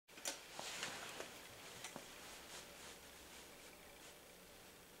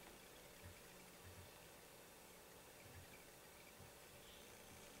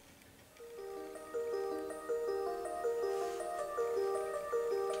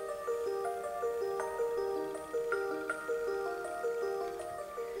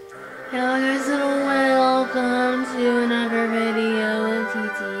Hello guys and welcome to another video of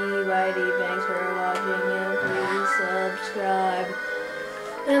Ttyd. Thanks for watching and please subscribe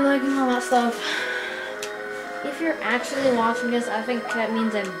and like and all that stuff. If you're actually watching this, I think that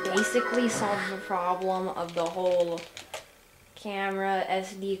means I basically solved the problem of the whole camera,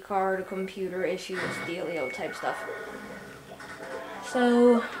 SD card, computer issues, dealio type stuff.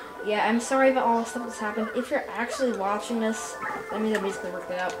 So yeah, I'm sorry about all the stuff that's happened. If you're actually watching this, that means I basically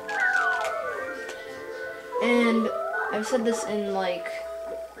worked it out. And I've said this in like,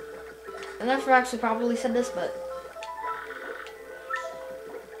 I never actually probably said this, but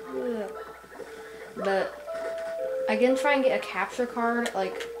I can try and get a capture card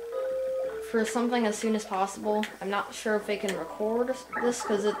like for something as soon as possible. I'm not sure if they can record this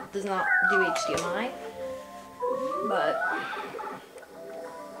because it does not do HDMI, but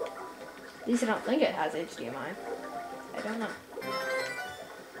at least I don't think it has HDMI. I don't know.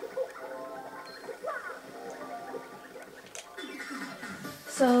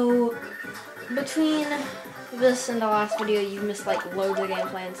 So, between this and the last video, you missed like loads of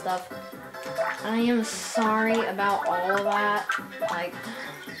gameplay and stuff. I am sorry about all of that. Like,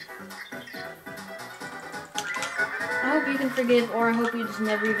 I hope you can forgive, or I hope you just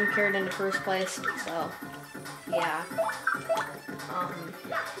never even cared in the first place. So, yeah.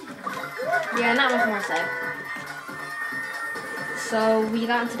 Yeah, not much more to say. So, we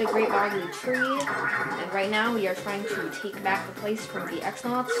got into the Great Ugly Tree, and right now we are trying to take back the place from the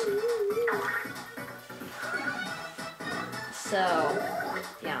X-Nauts. So,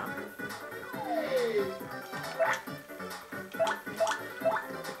 yeah.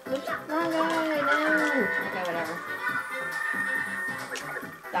 Oops, wrong guy, no! Okay, whatever.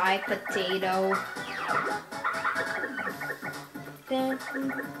 Die, potato.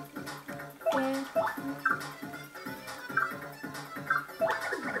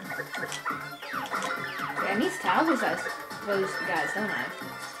 I need to tell those guys, don't I?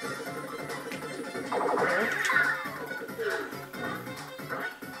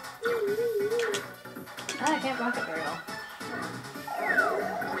 I can't block it very well.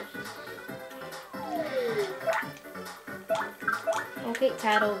 Okay,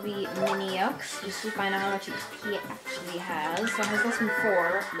 Tattle the Mini Yucks, just to find out how much HP it actually has. So it has less than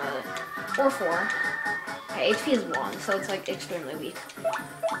 4, but... or 4. Okay, HP is 1, so it's like extremely weak.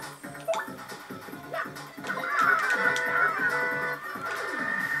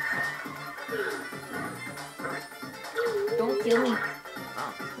 Don't kill me.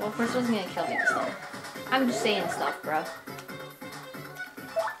 Oh, well, of course it wasn't gonna kill me this time. I'm just saying stuff, bro.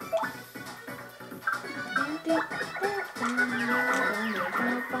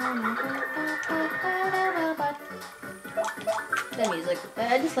 The music.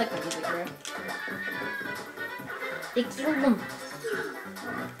 I just like the music, bro. They killed them.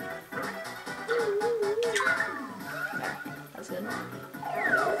 There. That's good.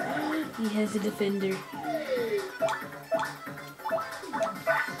 He has a defender.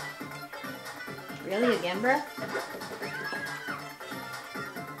 Really? Again, bro?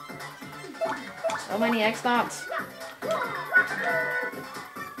 So many X-Nauts.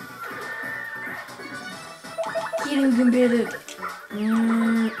 Getting competitive.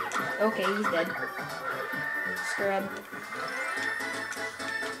 Okay, he's dead. Scrub.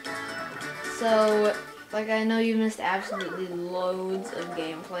 So, like, I know you missed absolutely loads of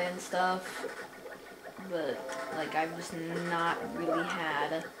gameplay and stuff, but, like, I've just not really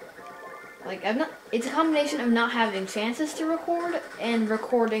had... Like, it's a combination of not having chances to record and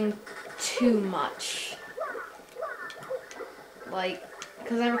recording too much. Like,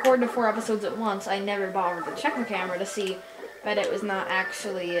 because I recorded 4 episodes at once, I never bothered to check the camera to see that it was not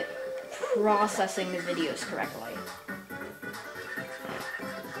actually processing the videos correctly.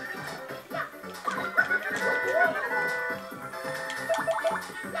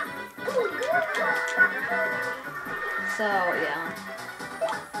 So, yeah.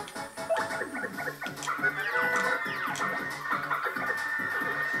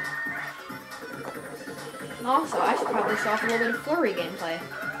 Also, I should probably show off a little bit of Flurry gameplay.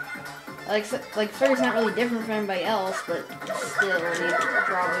 Like Flurry's not really different from anybody else, but still, you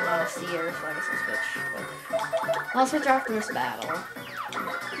probably want to see her, so I guess I'll switch. But I'll switch after this battle.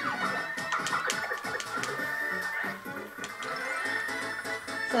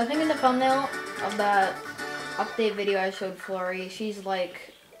 So I think in the thumbnail of that update video I showed Flurry, she's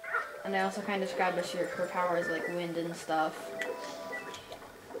like, and I also kind of described that her power is like wind and stuff.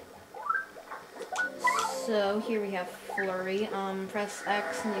 So here we have Flurry. Press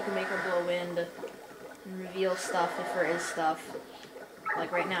X and you can make her blow wind and reveal stuff if there is stuff.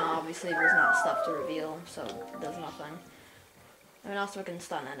 Like right now, obviously there's not stuff to reveal, so it does nothing. And also it can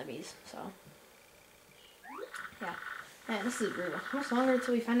stun enemies, so. Yeah. Man, this is brutal. How much longer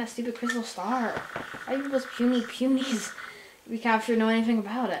until we find that stupid crystal star? Why do those puny punies we captured know anything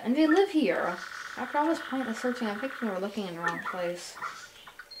about it? And they live here. After all this pointless searching, I think we were looking in the wrong place.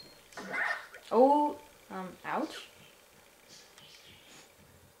 Oh, ouch.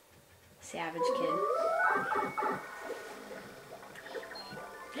 Savage kid.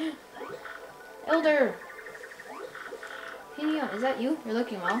 Elder! Pinio, is that you? You're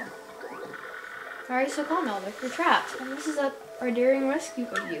looking well. Why are you so calm, Elder? You're trapped, and this is our daring rescue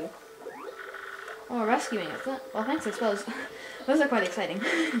of you. Oh, rescuing it. Well, thanks, I suppose. Those are quite exciting.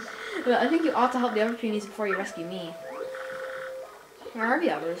 But I think you ought to help the other punies before you rescue me. Where are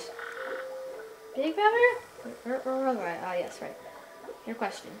the others? Big Brother? Where was I? Ah, yes, right. Your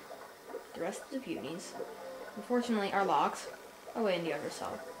question. The rest of the punies, unfortunately, are locked away in the other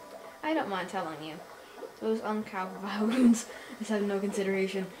cell. I don't mind telling you. Those uncalculable wounds just have no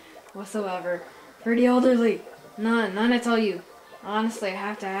consideration whatsoever. For the elderly. None I tell you. Honestly, I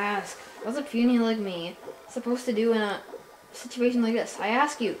have to ask. What's a puny like me supposed to do in a situation like this? I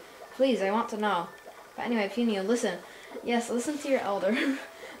ask you. Please, I want to know. But anyway, puny, listen. Yes, listen to your elder.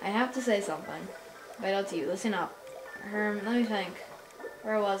 I have to say something. Right out to you. Listen up. Let me think.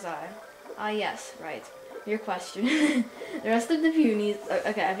 Where was I? Ah, yes, right. Your question. The rest of the punies...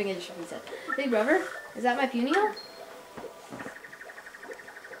 Okay, I think I just repeated it. Big brother, is that my punio?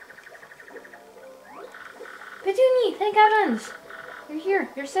 Petunie, thank heavens! You're here.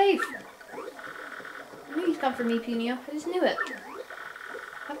 You're safe. I knew you'd come for me, Punio. I just knew it.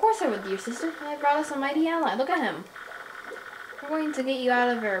 Of course I would, dear sister. And I brought us a mighty ally. Look at him. We're going to get you out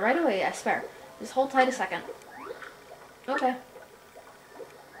of here right away, I swear. Just hold tight a second. Okay.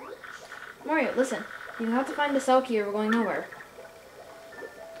 Mario, listen. You have to find a Selkie or we're going nowhere.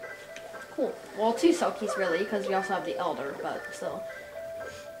 Cool. Well, 2 Selkies really, because we also have the Elder, but still.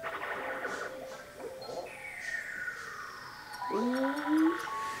 Ooh.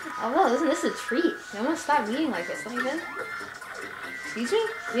 Oh well, isn't this a treat? They almost stopped eating like this, don't you think? Excuse me?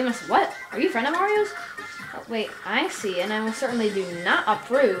 We must what? Are you a friend of Mario's? Oh, wait, I see, and I most certainly do not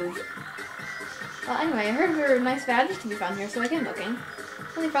approve. Well, anyway, I heard there are nice badges to be found here, so I came looking.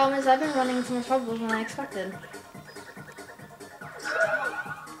 The only problem is I've been running into more trouble than I expected.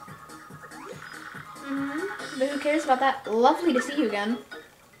 But who cares about that? Lovely to see you again.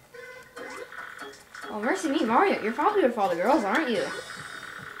 Oh, mercy me, Mario. You're probably with all the girls, aren't you?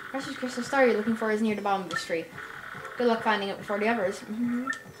 Precious crystal star you're looking for is near the bottom of this tree. Good luck finding it before the others.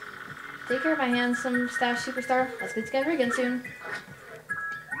 Take care of my handsome stash superstar. Let's get together again soon.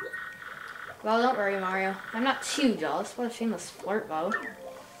 Well, don't worry, Mario. I'm not too jealous. What a shameless flirt, though.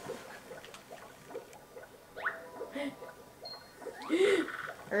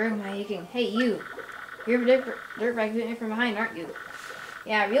 My aching. Hey, you. You're a dirtbag doing it from behind, aren't you?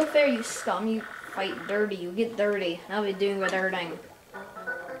 Yeah, real fair, you scum. You fight dirty. You get dirty. I'll be doing the dirting.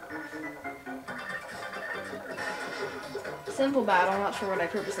 Simple battle. I'm not sure what I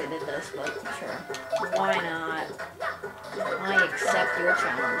purposely did this, but sure. Why not? I accept your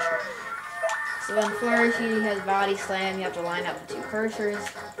challenge. So in Flourish, he has Body Slam. You have to line up the 2 cursors.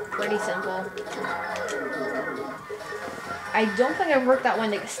 Pretty simple. I don't think I've worked out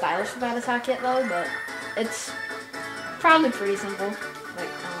one to get stylish with that attack yet, though, but it's probably pretty simple. Like,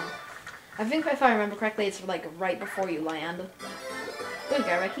 I think if I remember correctly, it's like right before you land. Good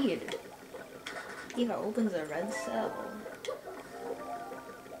guy, right here. Eva opens a red cell.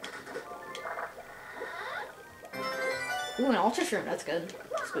 Ooh, an Ultra Shrimp, that's good.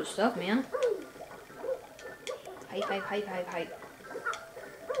 That's good stuff, man. Hype, hype, hype, hype, hype.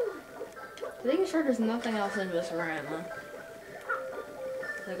 I think sure there's nothing else in this room.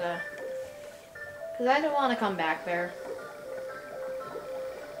 Okay. Because I don't want to come back there.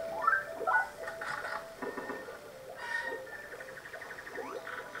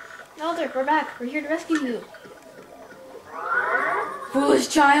 Elder, we're back. We're here to rescue you. Foolish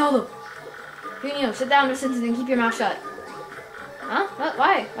child! Junio, sit down this instant and keep your mouth shut. Huh? What?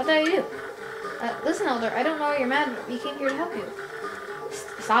 Why? What did I do? Listen, Elder, I don't know why you're mad, but we came here to help you.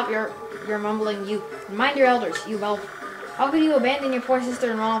 Stop your mumbling, you. Mind your elders, you whelp. How could you abandon your poor sister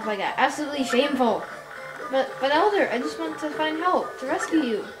and run off like that? Absolutely shameful. But Elder, I just want to find help, to rescue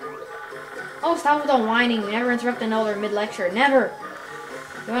you. Oh, stop with the whining. You never interrupt an elder mid-lecture. Never.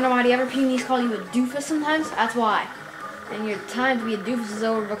 You wonder why the other punies call you a doofus sometimes? That's why. And your time to be a doofus is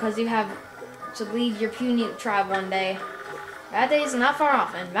over because you have to lead your puny tribe one day. That day is not far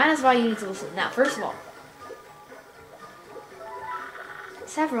off, and that is why you need to listen. Now, first of all,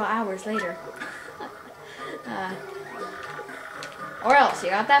 several hours later. Or else, you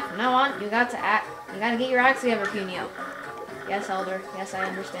got that? From now on, you got to get your acts together, Punio. Yes, Elder. Yes, I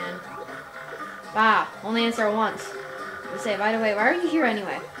understand. Bah, only answer once. Let's say, by the way, why are you here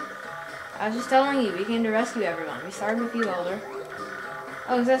anyway? I was just telling you, we came to rescue everyone. We started with you, Elder.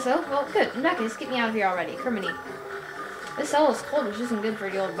 Oh, is that so? Well, good. In that case, get me out of here already. Criminy. This cell is cold, which isn't good for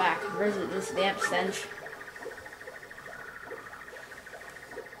the old back. Where's it, this damp stench?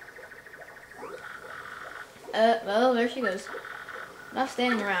 Well, there she goes. Enough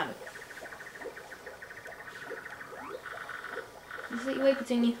standing around. Just let you wait,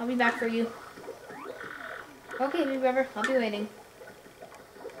 Petunia. I'll be back for you. Okay, Big Brother. I'll be waiting.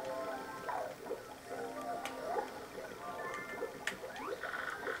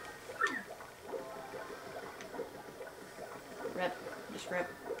 Rip. Just rip.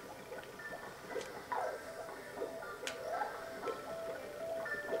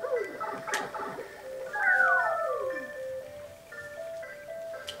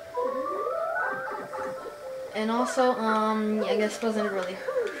 And also, I guess wasn't really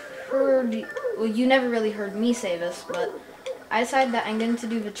heard. Well, you never really heard me say this, but I decided that I'm going to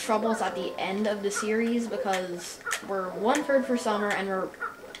do the troubles at the end of the series because we're 1/3 for summer and we're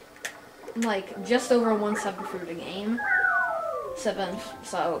like just over 1/7 through the game. 7th.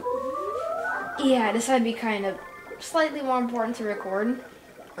 So yeah, I decided it'd be kind of slightly more important to record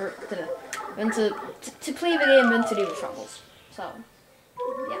or than to play the game than to do the troubles. So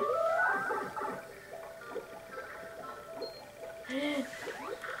yeah.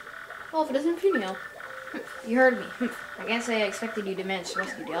 Oh, if it isn't Punio. You heard me. I can't say I expected you to manage to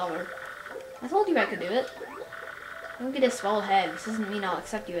rescue the Elder. I told you I could do it. Don't get a swelled head. This doesn't mean I'll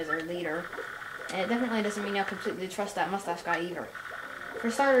accept you as our leader. And it definitely doesn't mean I'll completely trust that mustache guy either. For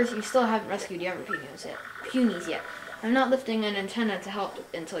starters, you still haven't rescued the other Punies yet. I'm not lifting an antenna to help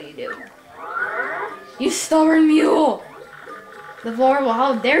until you do. You stubborn mule! The floor, well,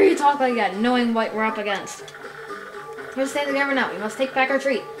 how dare you talk like that, knowing what we're up against? We'll stay together now. We must take back our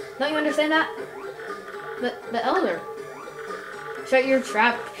treat. Don't you understand that? But Elder. Shut your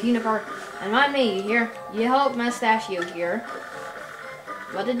trap, peanut butter. And mind me, you hear? You help Mustachio here.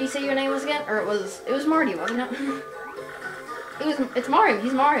 What did you say your name was again? Or it was Marty, wasn't it? It's Mario.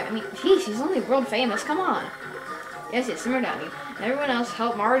 He's Mario. I mean, jeez, he's only world famous. Come on. Yes, simmer down, you. And everyone else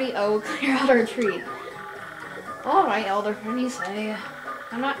help Marty clear out our tree. Alright, Elder. What do you say?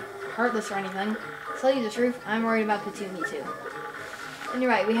 I'm not heartless or anything. To tell you the truth, I'm worried about Petunia too. And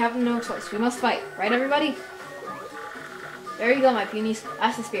you're right, we have no choice. We must fight. Right, everybody? There you go, my Punies.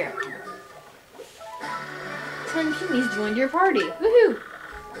 That's the spirit. 10 Punies joined your party. Woohoo!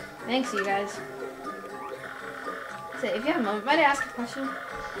 Thanks, you guys. Say, if you have a moment, might I ask a question?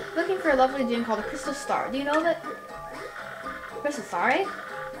 Looking for a lovely gem called a Crystal Star. Do you know of it? Crystal Star, eh?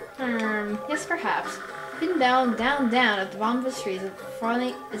 Yes, perhaps. Hidden down at the bottom of this tree is a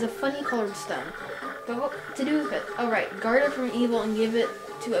funny colored stone. But what to do with it? Oh right, guard it from evil and give it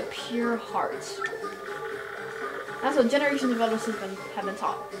to a pure heart. That's what generations of elders have been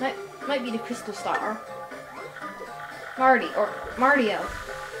taught. Might be the Crystal Star. Martio.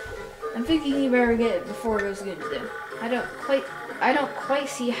 I'm thinking you better get it before it goes good to do. I don't quite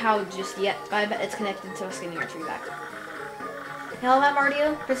see how just yet, but I bet it's connected to us getting our tree back. Hell that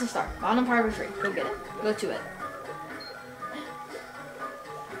Martio? Crystal Star. Bottom part of the tree. Go get it. Go to it.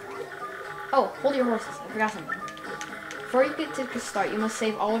 Oh, hold your horses. I forgot something. Before you get to the start, you must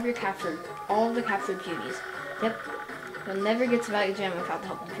save all of the captured Punies. Yep. You'll never get to Value Gem without the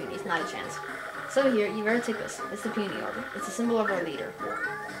help of the Punies. Not a chance. So here, you better take this. It's the Puny Orb. It's a symbol of our leader.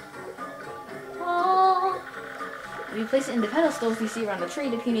 Aww. If you place it in the pedestals you see around the tree,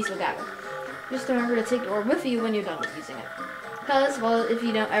 the Punies will gather. Just remember to take the orb with you when you're done with using it. Because, well, if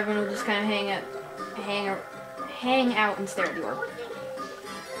you don't, everyone will just kind of hang out and stare at the orb.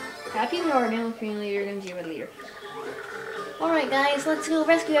 Happy New Order, now Puny leader, going to be your leader. Alright guys, let's go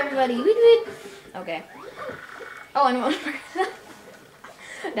rescue everybody. Okay. Oh, and one more.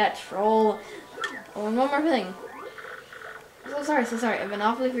 That troll. Oh, and one more thing. So sorry. I've been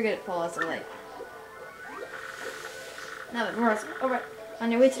awfully forgetful as of late. Now that more. Alright. On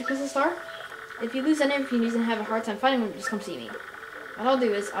your way to the Crystal Star? If you lose any of your Punies and have a hard time finding them, just come see me. What I'll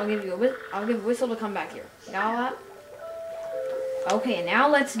do is I'll give a whistle to come back here. Got all that? Okay, now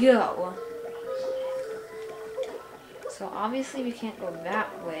let's go. So obviously we can't go that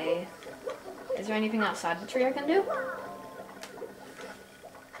way. Is there anything outside the tree I can do?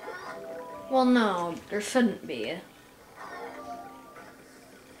 Well, no, there shouldn't be.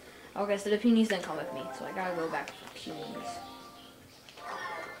 Okay, so the Punies didn't come with me, so I gotta go back to the Punies.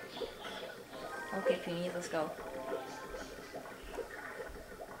 Okay, Punies, let's go.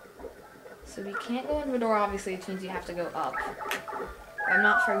 So we can't go in the door, obviously, which means you have to go up. I'm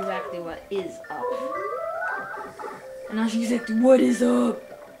not sure exactly what is up. And now she's like, what is up?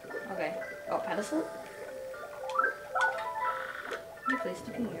 Okay. Oh, pedestal? You placed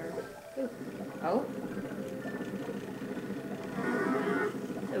a here. Ooh. Oh.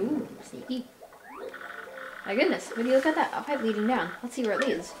 Ooh, sneaky. My goodness, would you look at that? A pipe leading down. Let's see where it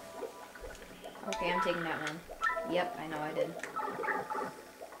leads. Okay, I'm taking that one. Yep, I know I did.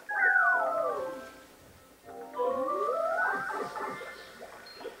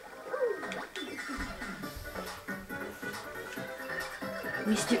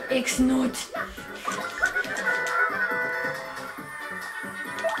 Mr. X-Nut!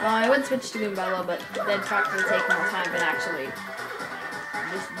 I would switch to Goombella, but that'd probably take more time than actually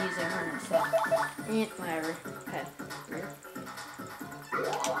just using her and stuff. Whatever. Okay.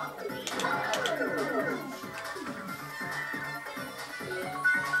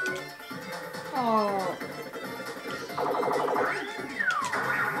 Oh.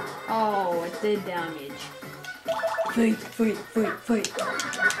 Oh, it did damage. Fight, fight, fight, fight.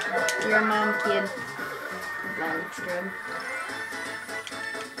 You're a mom, kid. Long scrub.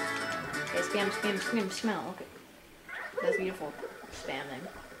 Okay, spam, spam, spam, smell. Okay. That's beautiful. Spamming.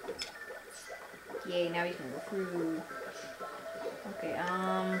 Yay, now we can go through. Okay,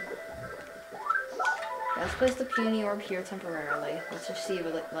 let's place the puny orb here temporarily. Let's just see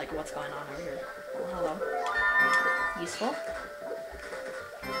what, like what's going on over here. Oh, hello. Useful.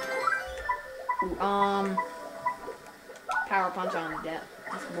 Ooh, power punch on death.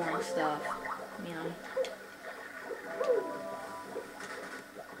 That's boring stuff. You know.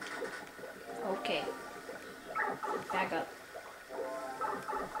 Okay. Back up.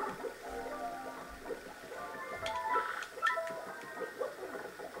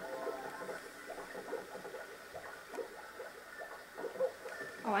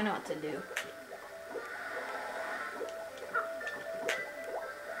 Oh, I know what to do.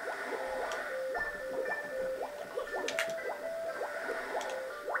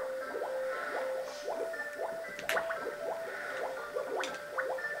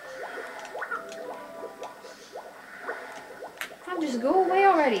 Just go away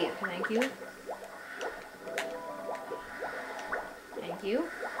already. Thank you. Thank you.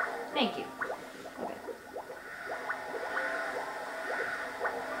 Thank you. Okay.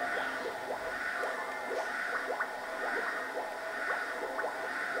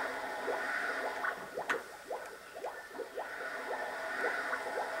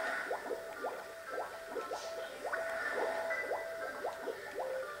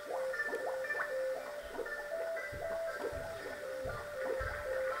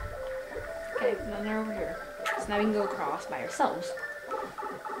 Okay, then they're over here. So now we can go across by ourselves.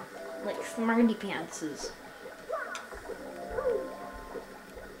 Like smarty pantses.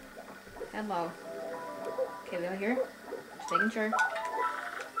 Hello. Okay, we go here. Just making sure.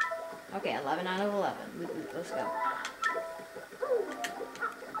 Okay, 11 out of 11. Let's go.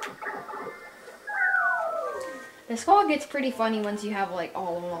 The squad gets pretty funny once you have like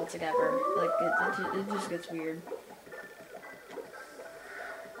all of them all together. Like it just gets weird.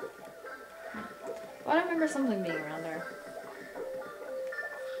 Well, I remember something being around there.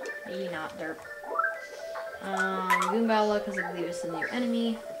 Maybe not derp. Goombella, because I believe it's a new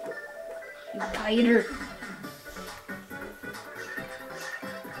enemy. You biter!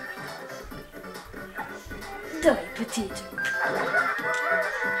 Die, petite!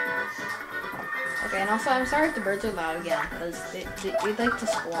 Okay, and also I'm sorry if the birds are loud again, because they like to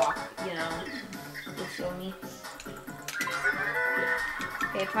squawk, you know. You feel me?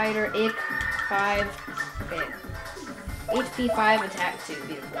 Okay, fighter, ick. 5. Okay. HP 5, attack 2.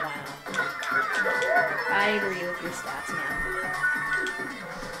 Beautiful. Why not? I agree with your stats, man.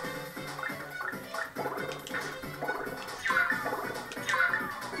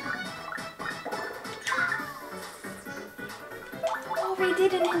 Oh, they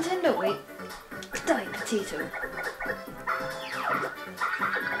did a Nintendo. Wait. Die, potato.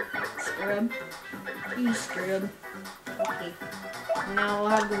 Scrub. You scrub. Okay. Now we'll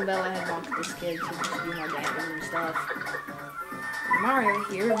have Goombella head bonk this kid to just do more damage and stuff. Mario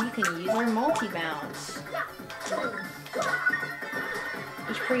here, we can use our multi-bounce.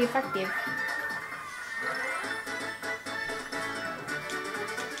 It's pretty effective.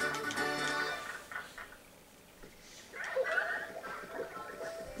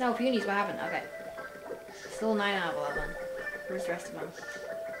 No, Punies, what happened? Okay. Still 9 out of 11. Where's the rest of them?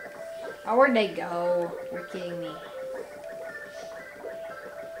 Oh, where'd they go? You're kidding me.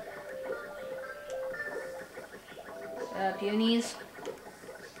 Punies.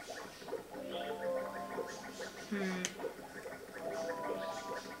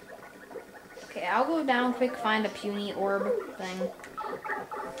 Okay, I'll go down quick, find a puny orb thing.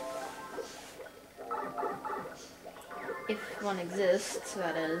 If one exists,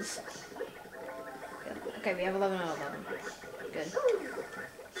 that is. Okay, we have 11 out of 11. Good.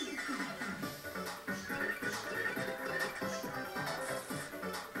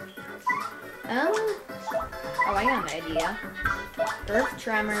 Oh, I got an idea. Earth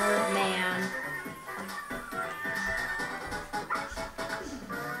Tremor, man.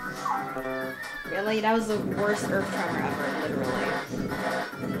 Really? That was the worst Earth Tremor ever, literally.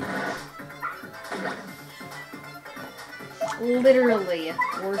 Literally,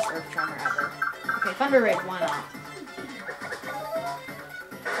 worst Earth Tremor ever. Okay, Thunder Rage, why not?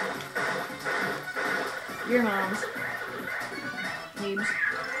 Your mom's. Noobs.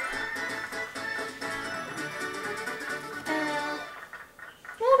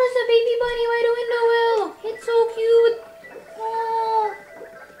 Oh, there's a baby bunny by the window well. It's so cute. Oh.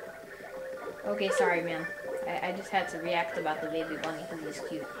 Okay, sorry, man. I just had to react about the baby bunny because he's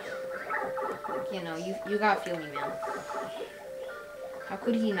cute. Like, you know, you gotta feel me, man. How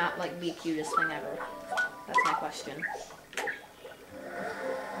could he not, like, be the cutest thing ever? That's my question.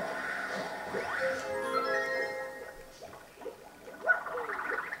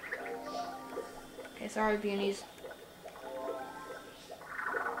 Okay, sorry, Beanies.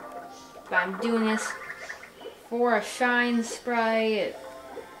 But I'm doing this for a shine sprite.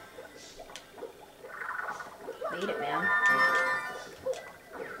 Made it, man.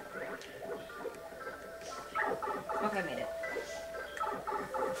 Okay, made it.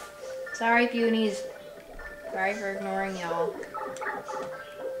 Sorry, Peonies. Sorry for ignoring y'all.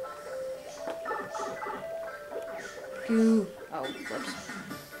 Pew. Oh, whoops.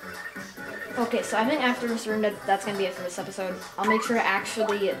 Okay, so I think after this room, that's gonna be it for this episode. I'll make sure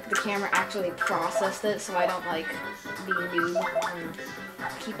the camera actually processed it, so I don't, like, be noob and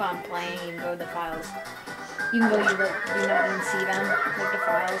keep on playing and go to the files. Even though you do not even see them, like the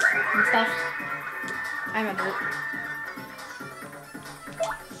files and stuff. I remember it.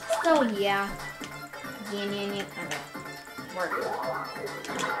 So yeah. Okay. Work.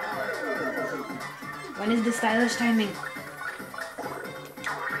 When is the stylish timing?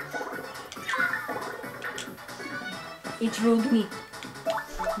 It rolled me.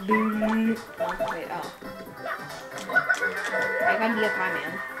 Oh, wait, oh. I gotta be a high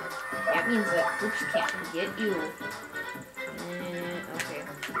man. That means that groups can't get you. Okay.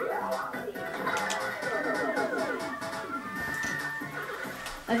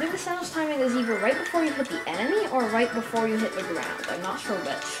 I think the stylish timing is either right before you hit the enemy or right before you hit the ground. I'm not sure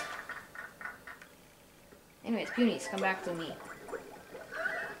which. Anyways, Punies, come back to me.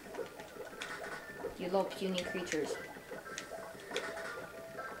 You little puny creatures.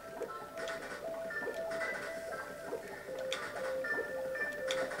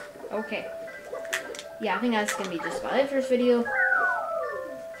 Okay. Yeah, I think that's gonna be just about it for this video.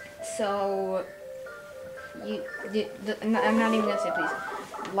 So, I'm not even gonna say please.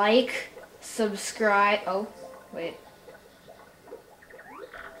 Like, subscribe. Oh, wait.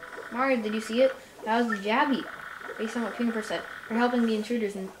 Mario, did you see it? That was the Jabby. Based on what Puniper said. We're helping the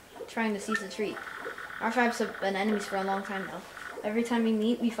intruders and trying to seize the tree. Our tribes have been enemies for a long time now. Every time we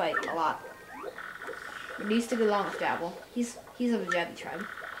meet, we fight a lot. We used to get along with Jabble. He's of the Jabby tribe.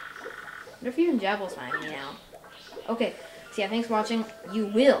 What if even Jabble's my enemy now? Okay, so yeah, thanks for watching. You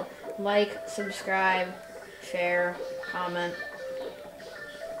will like, subscribe, share, comment.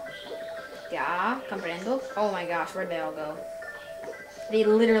 Yeah, comprendo. Oh my gosh, where'd they all go? They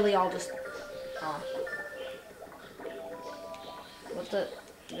literally all just... Oh. What the...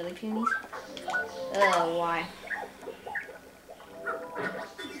 Really, Punies? Why?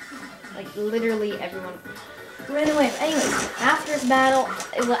 Like, literally everyone ran away. Anyways, after this battle,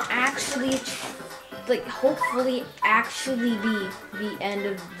 it will actually, like, hopefully actually be the end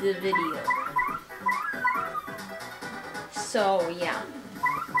of the video. So, yeah.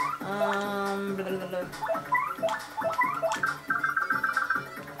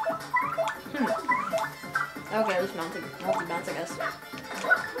 Okay, let's multi-bounce, I guess.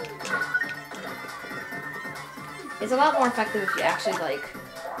 It's a lot more effective if you actually, like,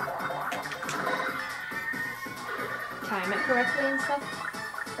 time it correctly and stuff.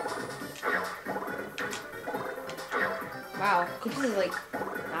 Wow, Cookies is, like,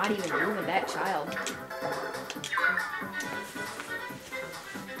 not even moving that child.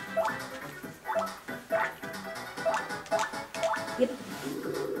 Yep.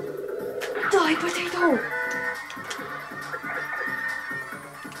 Die, potato!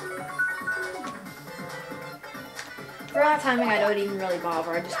 For that timing, I don't even really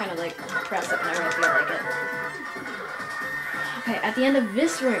bother. I just kind of, like, press it whenever I feel like it. Okay, at the end of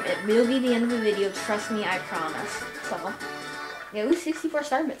this room, it will be the end of the video. Trust me, I promise. So, yeah, at least 64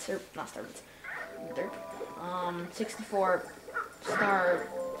 star bits. Or, not star bits. Derp. 64 star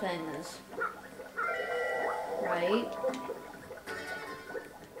things. Right?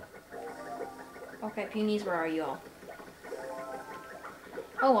 Okay, Peonies, where are you all?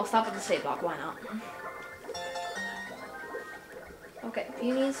 Oh, I'll stop at the save block, why not? Okay,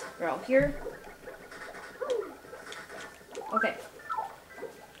 Peonies, you're all here. Okay.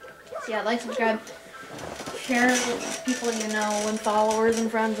 So yeah, like, subscribe, share with people you know, and followers and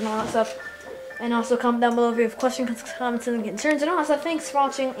friends and all that stuff. And also comment down below if you have questions, comments, and concerns and all that stuff. Thanks for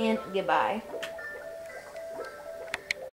watching, and goodbye.